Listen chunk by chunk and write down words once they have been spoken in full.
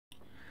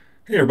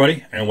Hey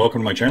everybody, and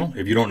welcome to my channel.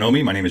 If you don't know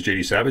me, my name is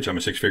JD Savage. I'm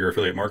a six-figure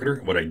affiliate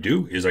marketer. What I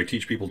do is I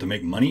teach people to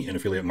make money in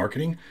affiliate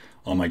marketing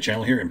on my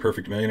channel here,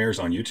 Imperfect Millionaires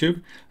on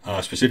YouTube.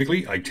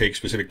 Specifically, I take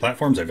specific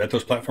platforms, I vet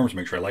those platforms,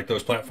 make sure I like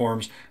those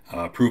platforms,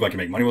 prove I can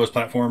make money with those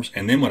platforms,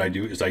 and then what I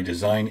do is I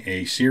design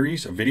a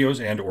series of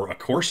videos and or a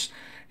course,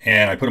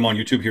 and I put them on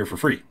YouTube here for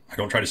free. I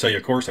don't try to sell you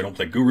a course. I don't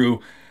play guru.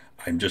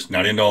 I'm just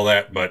not into all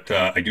that, but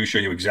I do show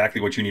you exactly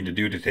what you need to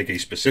do to take a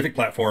specific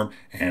platform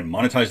and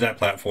monetize that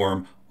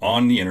platform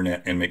on the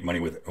internet and make money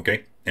with it,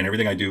 okay? And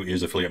everything I do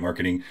is affiliate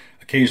marketing.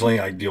 Occasionally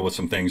I deal with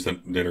some things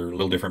that are a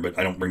little different, but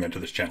I don't bring that to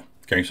this channel,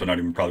 okay? So not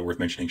even probably worth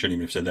mentioning, shouldn't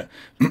even have said that.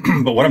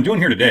 But what I'm doing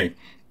here today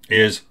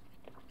is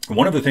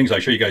one of the things I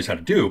show you guys how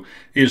to do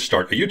is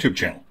start a YouTube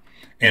channel.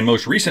 And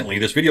most recently,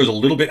 this video is a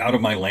little bit out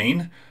of my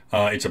lane.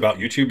 It's about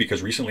YouTube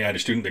because recently I had a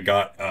student that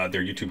got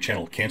their YouTube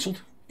channel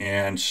canceled.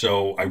 And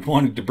so I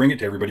wanted to bring it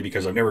to everybody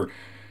because I've never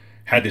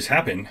had this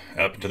happen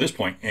up to this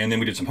point. And then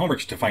we did some homework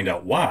to find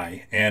out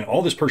why. And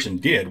all this person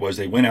did was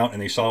they went out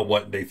and they saw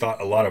what they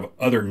thought a lot of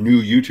other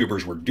new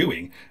YouTubers were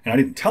doing. And I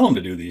didn't tell them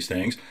to do these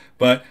things,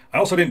 but I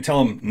also didn't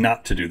tell them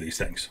not to do these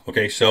things.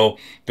 Okay, so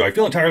do I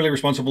feel entirely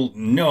responsible?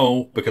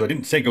 No, because I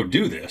didn't say go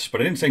do this, but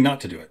I didn't say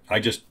not to do it.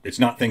 It's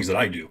not things that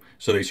I do.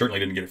 So they certainly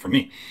didn't get it from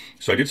me.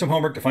 So I did some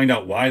homework to find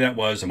out why that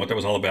was and what that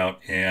was all about.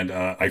 And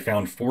I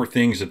found 4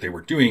 things that they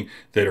were doing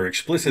that are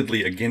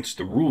explicitly against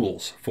the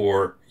rules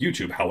for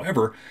YouTube.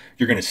 However,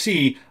 you're going to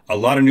see a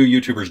lot of new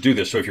YouTubers do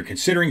this. So if you're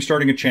considering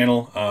starting a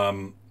channel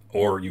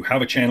or you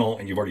have a channel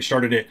and you've already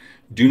started it,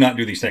 do not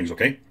do these things,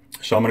 okay?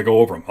 So I'm going to go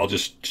over them. I'll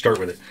just start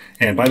with it.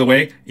 And by the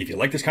way, if you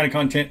like this kind of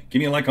content, give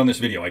me a like on this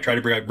video. I try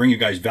to bring you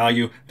guys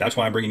value. That's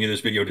why I'm bringing you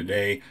this video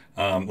today.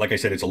 Like I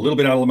said, it's a little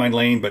bit out of my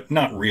lane, but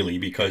not really,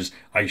 because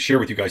I share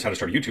with you guys how to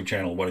start a YouTube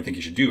channel, what I think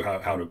you should do,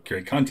 how to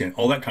create content,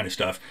 all that kind of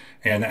stuff.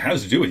 And that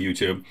has to do with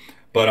YouTube.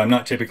 But I'm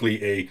not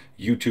typically a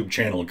YouTube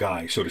channel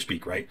guy, so to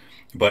speak, right?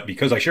 But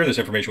because I share this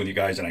information with you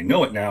guys and I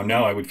know it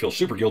now I would feel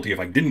super guilty if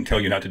I didn't tell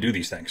you not to do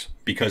these things.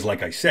 Because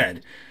like I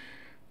said,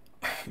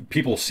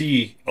 people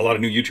see a lot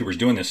of new YouTubers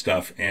doing this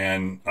stuff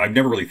and I've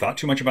never really thought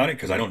too much about it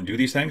because I don't do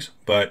these things,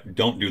 but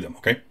don't do them,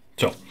 okay?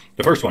 So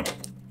the first one,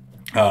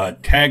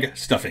 tag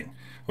stuffing.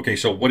 Okay,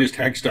 so what is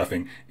tag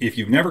stuffing? If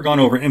you've never gone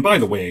over, and by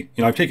the way,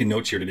 I've taken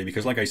notes here today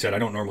because like I said, I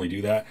don't normally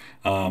do that.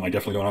 I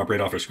definitely don't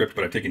operate off a script,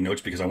 but I've taken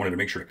notes because I wanted to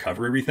make sure to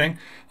cover everything.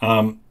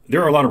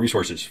 There are a lot of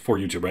resources for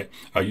YouTube, right?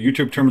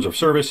 YouTube terms of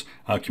service,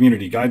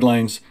 community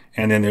guidelines,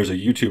 and then there's a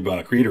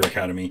YouTube Creator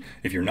Academy,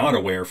 if you're not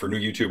aware, for new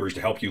YouTubers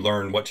to help you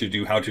learn what to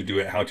do, how to do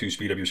it, how to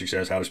speed up your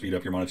success, how to speed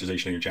up your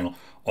monetization of your channel,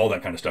 all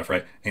that kind of stuff,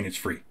 right? And it's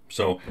free.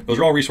 So those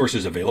are all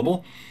resources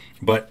available,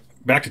 but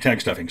back to tag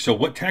stuffing. So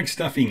what tag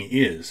stuffing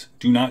is,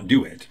 do not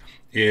do it,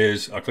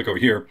 is, I'll click over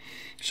here.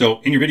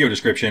 So in your video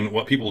description,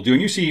 what people will do,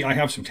 and you see I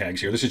have some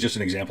tags here. This is just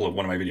an example of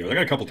one of my videos. I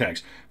got a couple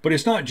tags, but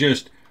it's not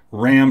just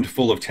rammed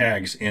full of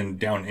tags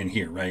down in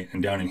here, right?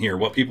 And down in here,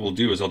 what people will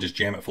do is they'll just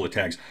jam it full of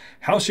tags.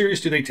 How serious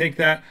do they take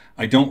that?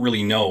 I don't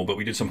really know, but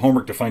we did some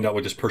homework to find out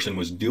what this person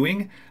was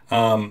doing.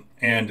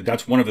 And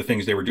that's one of the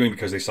things they were doing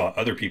because they saw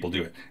other people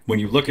do it. When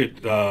you look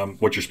at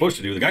what you're supposed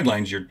to do, the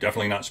guidelines, you're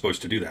definitely not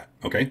supposed to do that,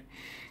 okay?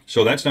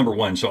 So that's number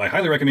one. So I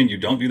highly recommend you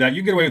don't do that.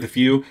 You can get away with a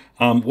few.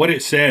 What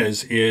it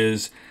says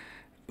is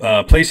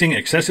placing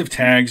excessive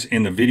tags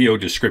in the video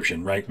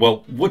description, right?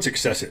 Well, what's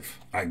excessive?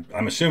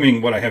 I'm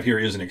assuming what I have here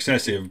isn't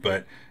excessive,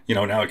 but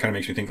now it kind of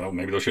makes me think, oh,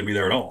 maybe those shouldn't be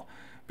there at all.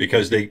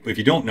 Because if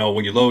you don't know,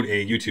 when you load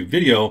a YouTube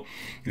video,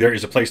 there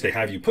is a place they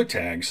have you put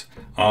tags,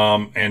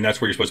 and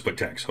that's where you're supposed to put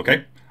tags,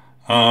 okay?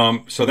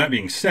 So that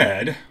being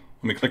said,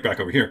 let me click back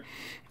over here.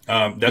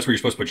 That's where you're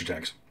supposed to put your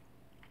tags.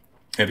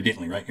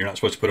 Evidently, right? You're not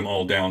supposed to put them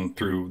all down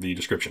through the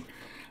description.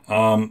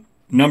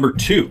 Number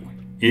 2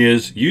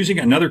 is using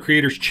another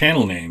creator's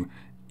channel name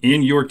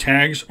in your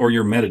tags or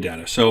your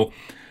metadata. So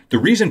the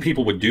reason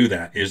people would do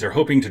that is they're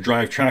hoping to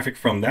drive traffic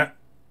from that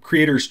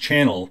creator's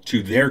channel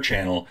to their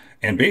channel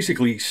and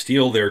basically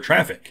steal their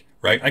traffic,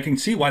 right? I can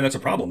see why that's a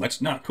problem. That's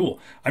not cool.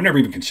 I've never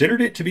even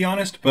considered it, to be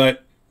honest,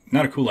 but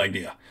not a cool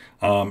idea.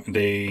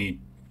 They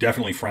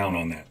definitely frown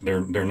on that.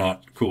 They're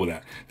not cool with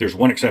that. There's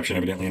one exception,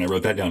 evidently, and I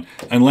wrote that down.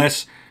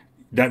 Unless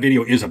that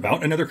video is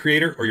about another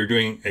creator or you're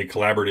doing a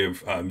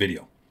collaborative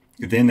video,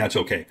 then that's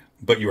okay.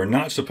 But you are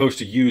not supposed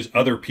to use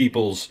other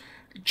people's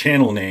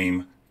channel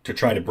name to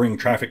try to bring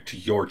traffic to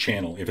your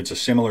channel. If it's a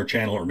similar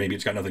channel or maybe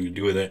it's got nothing to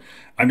do with it.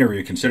 I've never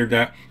even considered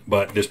that,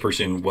 but this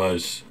person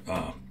was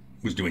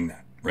doing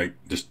that, right?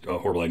 Just a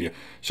horrible idea.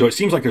 So it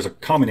seems like there's a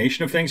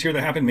combination of things here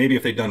that happen. Maybe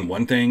if they'd done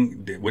one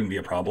thing, it wouldn't be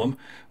a problem,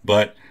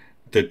 but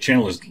the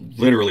channel is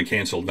literally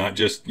canceled, not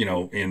just,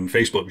 in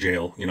Facebook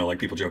jail, like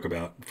people joke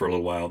about for a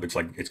little while. It's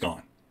like, it's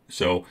gone.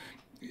 So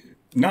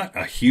not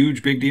a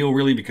huge big deal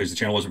really, because the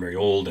channel wasn't very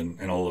old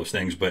and all those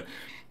things. But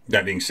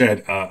that being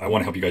said, I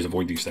want to help you guys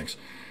avoid these things.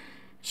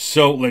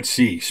 So let's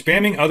see,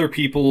 spamming other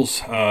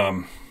people's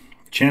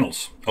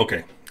channels.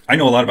 Okay. I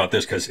know a lot about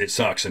this because it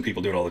sucks and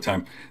people do it all the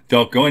time.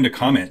 They'll go into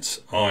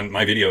comments on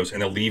my videos and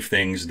they'll leave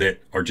things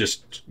that are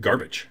just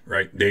garbage,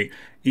 right? They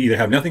either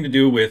have nothing to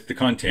do with the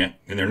content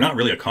and they're not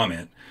really a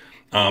comment,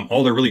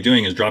 all they're really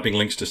doing is dropping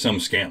links to some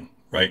scam,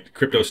 right?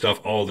 Crypto stuff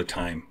all the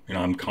time. You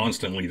know, I'm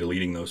constantly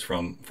deleting those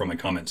from my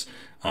comments,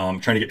 trying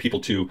to get people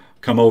to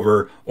come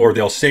over, or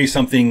they'll say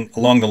something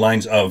along the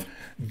lines of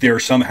they're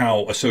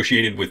somehow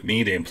associated with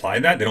me. They imply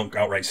that. They don't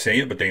outright say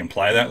it, but they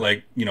imply that,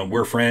 like, you know,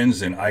 we're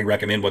friends and I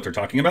recommend what they're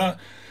talking about.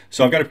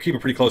 So I've got to keep a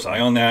pretty close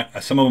eye on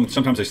that. Some of them,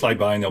 sometimes they slide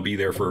by and they'll be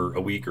there for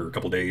a week or a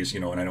couple days, you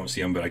know, and I don't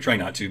see them, but I try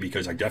not to,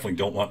 because I definitely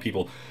don't want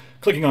people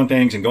clicking on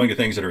things and going to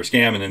things that are a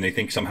scam, and then they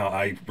think somehow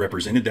I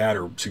represented that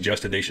or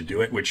suggested they should do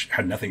it, which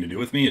had nothing to do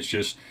with me. It's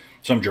just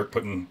some jerk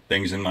putting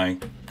things in my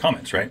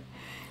comments, right?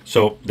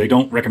 So they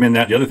don't recommend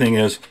that. The other thing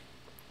is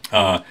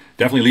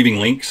definitely leaving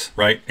links,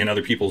 right, in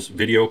other people's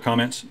video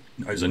comments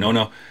is a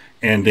no-no.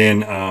 And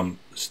then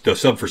the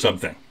sub for sub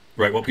thing.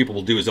 Right, what people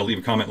will do is they'll leave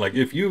a comment like,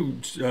 if you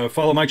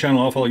follow my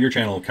channel, I'll follow your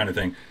channel, kind of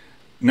thing.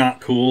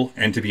 Not cool.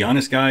 And to be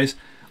honest, guys,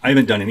 I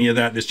haven't done any of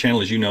that. This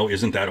channel, as you know,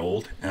 isn't that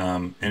old,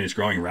 and it's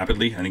growing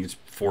rapidly. I think it's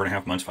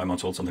 4.5 months, 5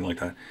 months old, something like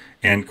that.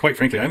 And quite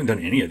frankly, I haven't done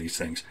any of these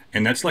things.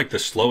 And that's like the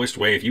slowest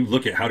way. If you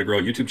look at how to grow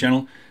a YouTube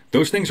channel,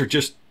 those things are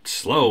just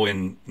slow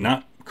and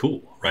not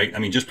cool, right? I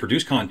mean, just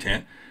produce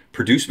content,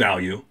 produce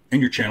value,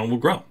 and your channel will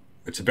grow.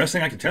 It's the best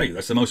thing I can tell you.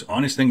 That's the most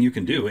honest thing you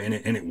can do, and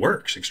it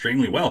works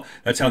extremely well.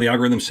 That's how the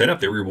algorithm's set up.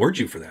 They reward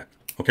you for that,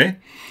 okay?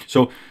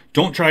 So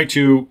don't try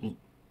to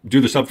do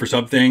the sub for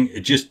sub thing. It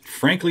just,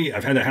 frankly,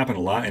 I've had that happen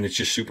a lot, and it's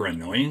just super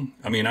annoying.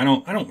 I mean, I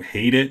don't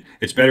hate it.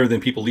 It's better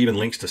than people leaving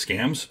links to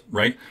scams,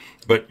 right?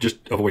 But just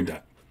avoid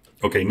that.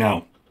 Okay,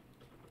 now,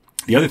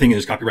 the other thing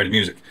is copyrighted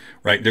music,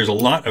 right? There's a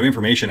lot of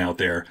information out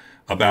there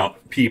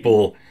about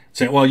people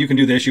saying, well, you can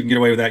do this, you can get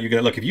away with that, you get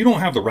it. Look, if you don't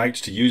have the rights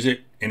to use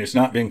it and it's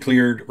not been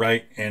cleared,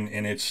 right, and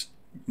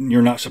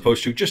you're not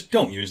supposed to, just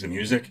don't use the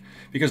music.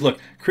 Because look,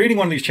 creating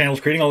one of these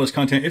channels, creating all this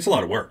content, it's a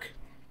lot of work.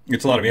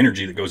 It's a lot of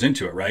energy that goes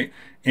into it, right?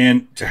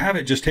 And to have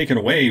it just taken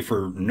away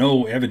for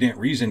no evident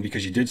reason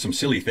because you did some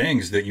silly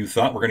things that you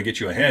thought were going to get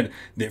you ahead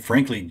that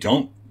frankly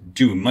don't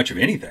do much of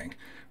anything,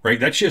 right?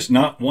 That's just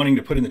not wanting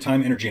to put in the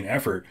time, energy, and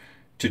effort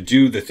to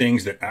do the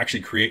things that actually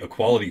create a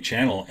quality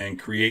channel and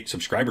create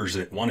subscribers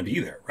that want to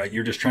be there, right?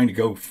 You're just trying to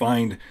go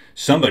find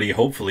somebody,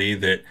 hopefully,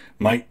 that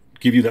might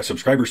give you that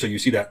subscriber so you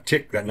see that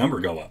tick, that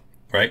number go up,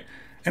 right?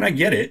 And I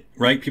get it,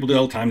 right? People do it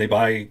all the time. They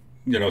buy,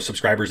 you know,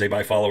 subscribers, they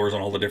buy followers on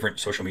all the different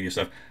social media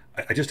stuff.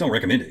 I just don't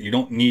recommend it. You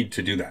don't need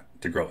to do that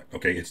to grow it,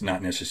 okay? It's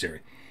not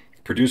necessary.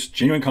 Produce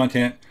genuine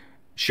content,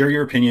 share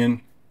your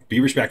opinion, be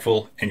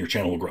respectful, and your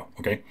channel will grow,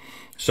 okay?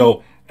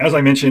 So, as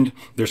I mentioned,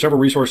 there's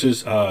several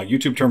resources,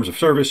 YouTube terms of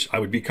service. I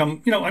would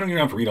become, you know, I don't even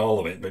have to read all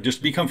of it, but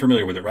just become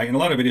familiar with it, right? And a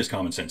lot of it is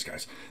common sense,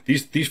 guys.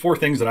 These 4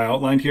 things that I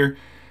outlined here,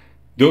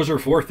 those are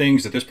 4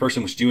 things that this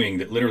person was doing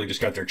that literally just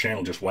got their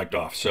channel just wiped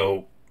off.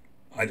 So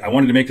I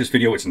wanted to make this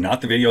video. It's not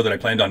the video that I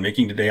planned on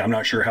making today. I'm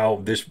not sure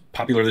how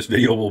popular this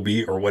video will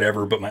be or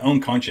whatever, but my own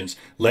conscience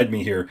led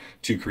me here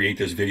to create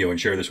this video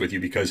and share this with you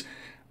because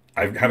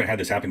I haven't had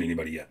this happen to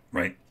anybody yet,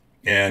 right?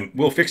 And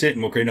we'll fix it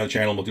and we'll create another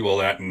channel and we'll do all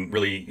that. And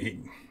really,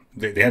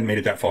 they hadn't made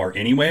it that far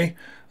anyway,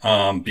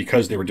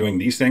 because they were doing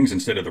these things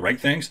instead of the right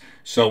things.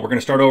 So we're going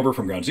to start over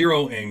from ground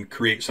zero and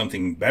create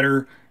something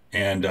better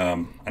and,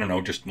 I don't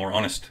know, just more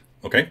honest.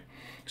 Okay.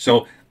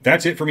 So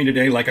that's it for me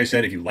today. Like I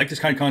said, if you like this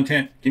kind of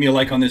content, give me a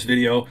like on this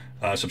video,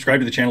 subscribe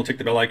to the channel, tick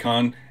the bell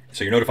icon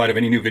so you're notified of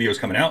any new videos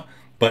coming out.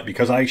 But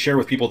because I share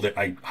with people that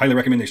I highly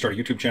recommend they start a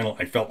YouTube channel,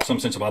 I felt some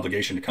sense of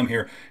obligation to come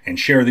here and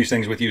share these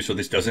things with you so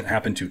this doesn't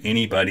happen to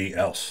anybody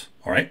else.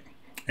 All right.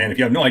 And if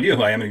you have no idea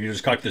who I am and you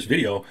just caught this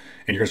video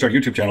and you're going to start a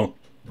YouTube channel,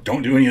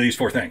 don't do any of these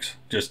 4 things.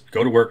 Just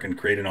go to work and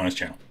create an honest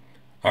channel.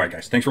 All right,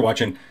 guys, thanks for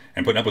watching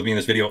and putting up with me in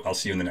this video. I'll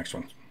see you in the next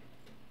one.